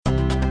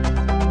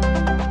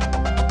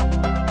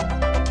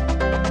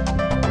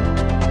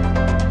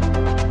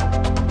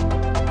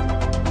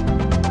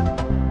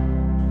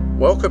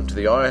Welcome to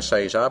the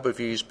ISA's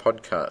Arborviews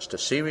podcast, a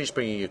series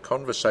bringing you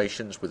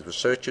conversations with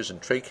researchers and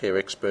tree care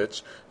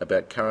experts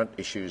about current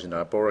issues in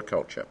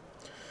arboriculture.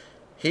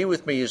 Here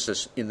with me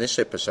in this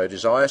episode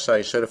is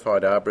ISA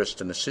Certified Arborist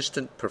and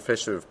Assistant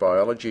Professor of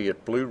Biology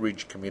at Blue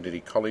Ridge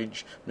Community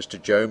College,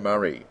 Mr. Joe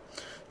Murray.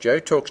 Joe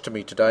talks to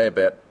me today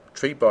about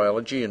tree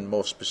biology and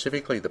more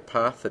specifically the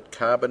path that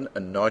carbon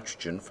and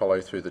nitrogen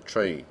follow through the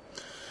tree.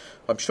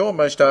 I'm sure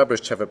most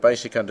arborists have a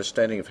basic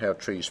understanding of how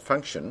trees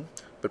function,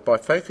 but by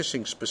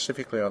focusing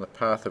specifically on the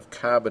path of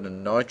carbon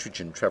and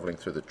nitrogen travelling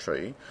through the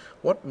tree,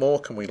 what more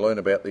can we learn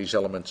about these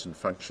elements and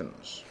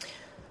functions?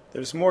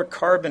 There's more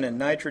carbon and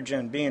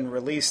nitrogen being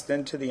released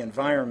into the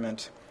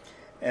environment,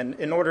 and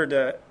in order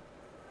to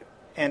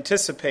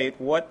anticipate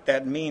what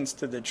that means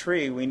to the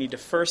tree, we need to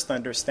first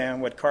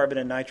understand what carbon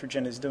and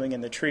nitrogen is doing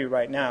in the tree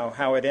right now,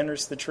 how it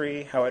enters the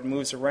tree, how it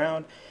moves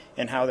around,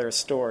 and how they're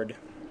stored.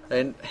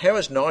 And how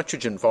is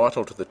nitrogen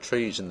vital to the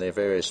trees and their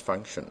various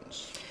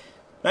functions?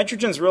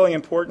 Nitrogen is really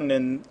important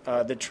in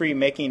the tree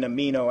making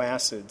amino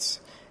acids.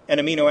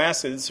 And amino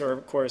acids are,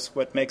 of course,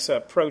 what makes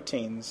up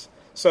proteins.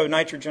 So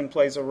nitrogen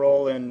plays a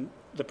role in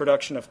the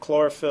production of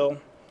chlorophyll,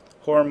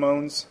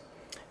 hormones,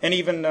 and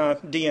even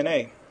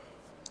DNA.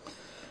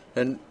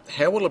 And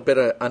how will a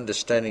better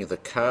understanding of the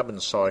carbon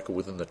cycle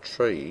within the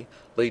tree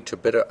lead to a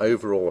better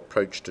overall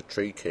approach to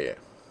tree care?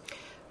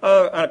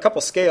 On a couple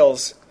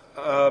scales,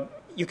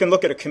 you can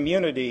look at a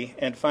community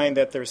and find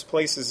that there's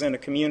places in a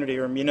community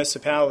or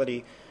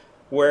municipality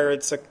where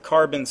it's a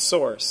carbon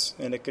source,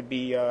 and it could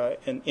be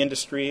an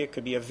industry, it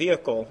could be a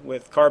vehicle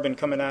with carbon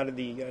coming out of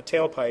the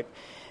tailpipe.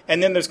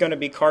 And then there's going to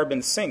be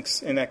carbon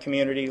sinks in that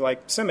community,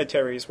 like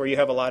cemeteries, where you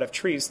have a lot of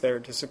trees there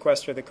to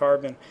sequester the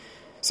carbon.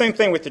 Same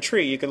thing with the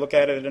tree. You could look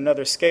at it at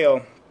another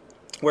scale,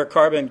 where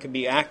carbon could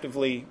be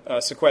actively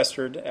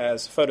sequestered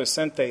as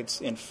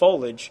photosynthates in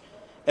foliage,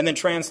 and then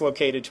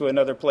translocated to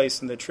another place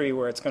in the tree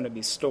where it's going to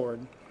be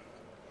stored.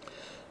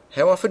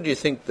 How often do you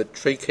think that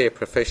tree care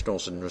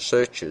professionals and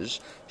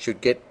researchers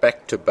should get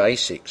back to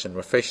basics and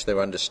refresh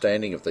their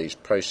understanding of these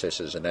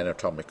processes and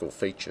anatomical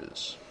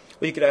features?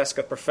 Well, you could ask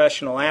a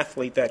professional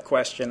athlete that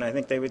question. I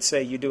think they would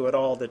say you do it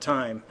all the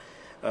time.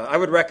 I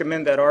would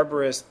recommend that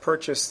arborists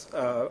purchase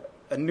a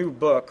new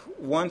book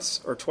once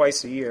or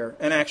twice a year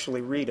and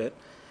actually read it,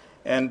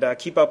 and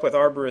keep up with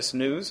arborist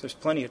news. There's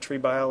plenty of tree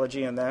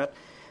biology in that.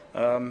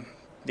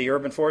 The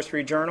Urban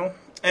Forestry Journal,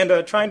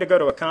 and trying to go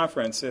to a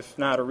conference, if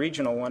not a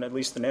regional one, at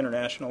least an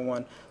international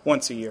one,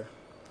 once a year.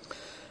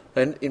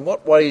 And in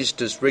what ways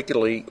does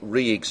regularly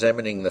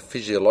re-examining the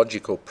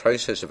physiological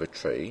process of a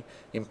tree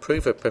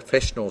improve a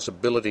professional's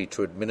ability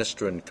to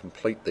administer and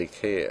complete their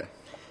care?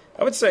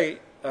 I would say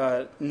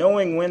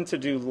knowing when to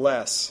do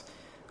less.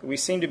 We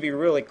seem to be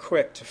really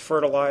quick to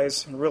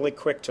fertilize, really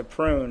quick to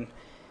prune,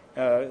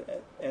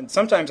 and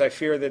sometimes I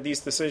fear that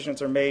these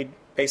decisions are made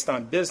based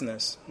on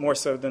business more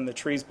so than the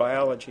tree's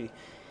biology.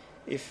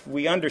 If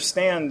we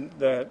understand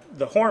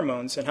the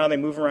hormones and how they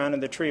move around in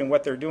the tree and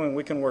what they're doing,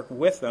 we can work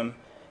with them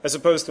as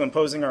opposed to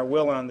imposing our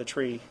will on the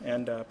tree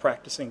and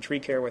practicing tree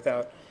care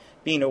without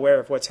being aware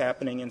of what's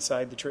happening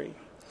inside the tree.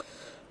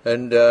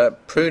 And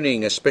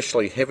pruning,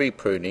 especially heavy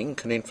pruning,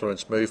 can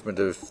influence movement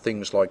of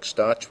things like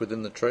starch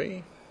within the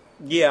tree?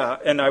 Yeah,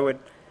 and I would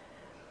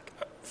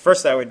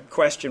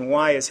question,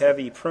 why is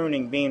heavy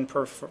pruning being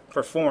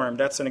performed?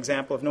 That's an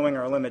example of knowing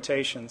our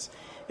limitations.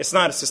 It's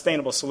not a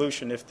sustainable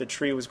solution. If the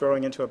tree was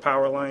growing into a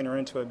power line or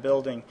into a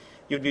building,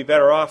 you'd be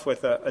better off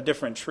with a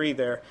different tree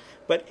there.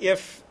 But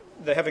if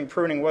the heavy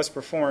pruning was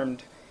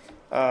performed,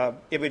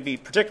 it would be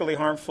particularly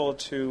harmful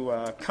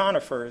to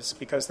conifers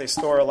because they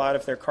store a lot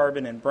of their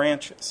carbon in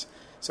branches.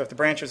 So if the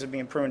branches are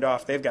being pruned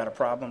off, they've got a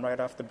problem right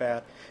off the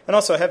bat. And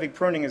also heavy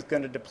pruning is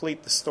going to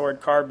deplete the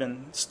stored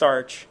carbon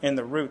starch in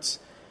the roots.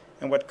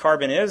 And what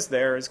carbon is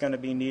there is going to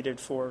be needed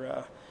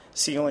for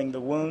sealing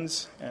the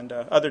wounds and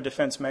other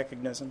defense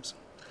mechanisms.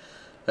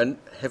 And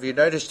have you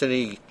noticed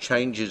any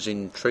changes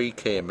in tree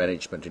care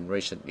management in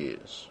recent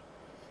years?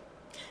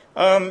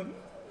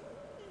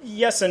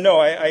 Yes and no.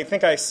 I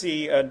think I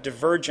see a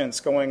divergence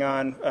going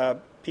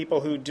on.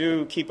 People who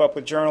do keep up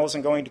with journals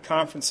and going to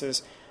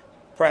conferences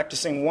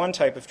practicing one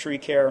type of tree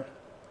care,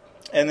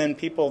 and then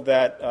people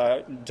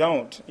that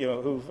don't,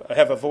 who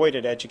have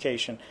avoided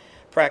education,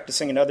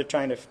 practicing another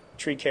kind of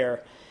tree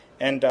care.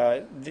 And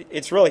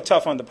it's really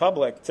tough on the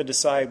public to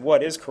decide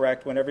what is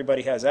correct when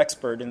everybody has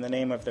expert in the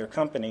name of their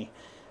company.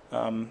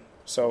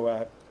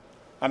 So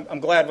I'm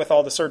glad with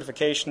all the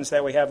certifications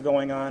that we have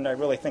going on. I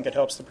really think it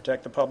helps to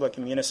protect the public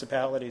and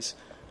municipalities.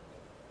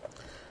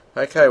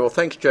 Okay, well,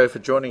 thanks, Joe, for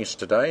joining us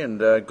today, and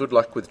good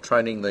luck with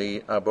training the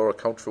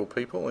arboricultural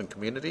people and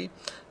community.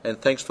 And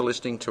thanks for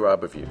listening to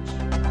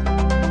Arborviews.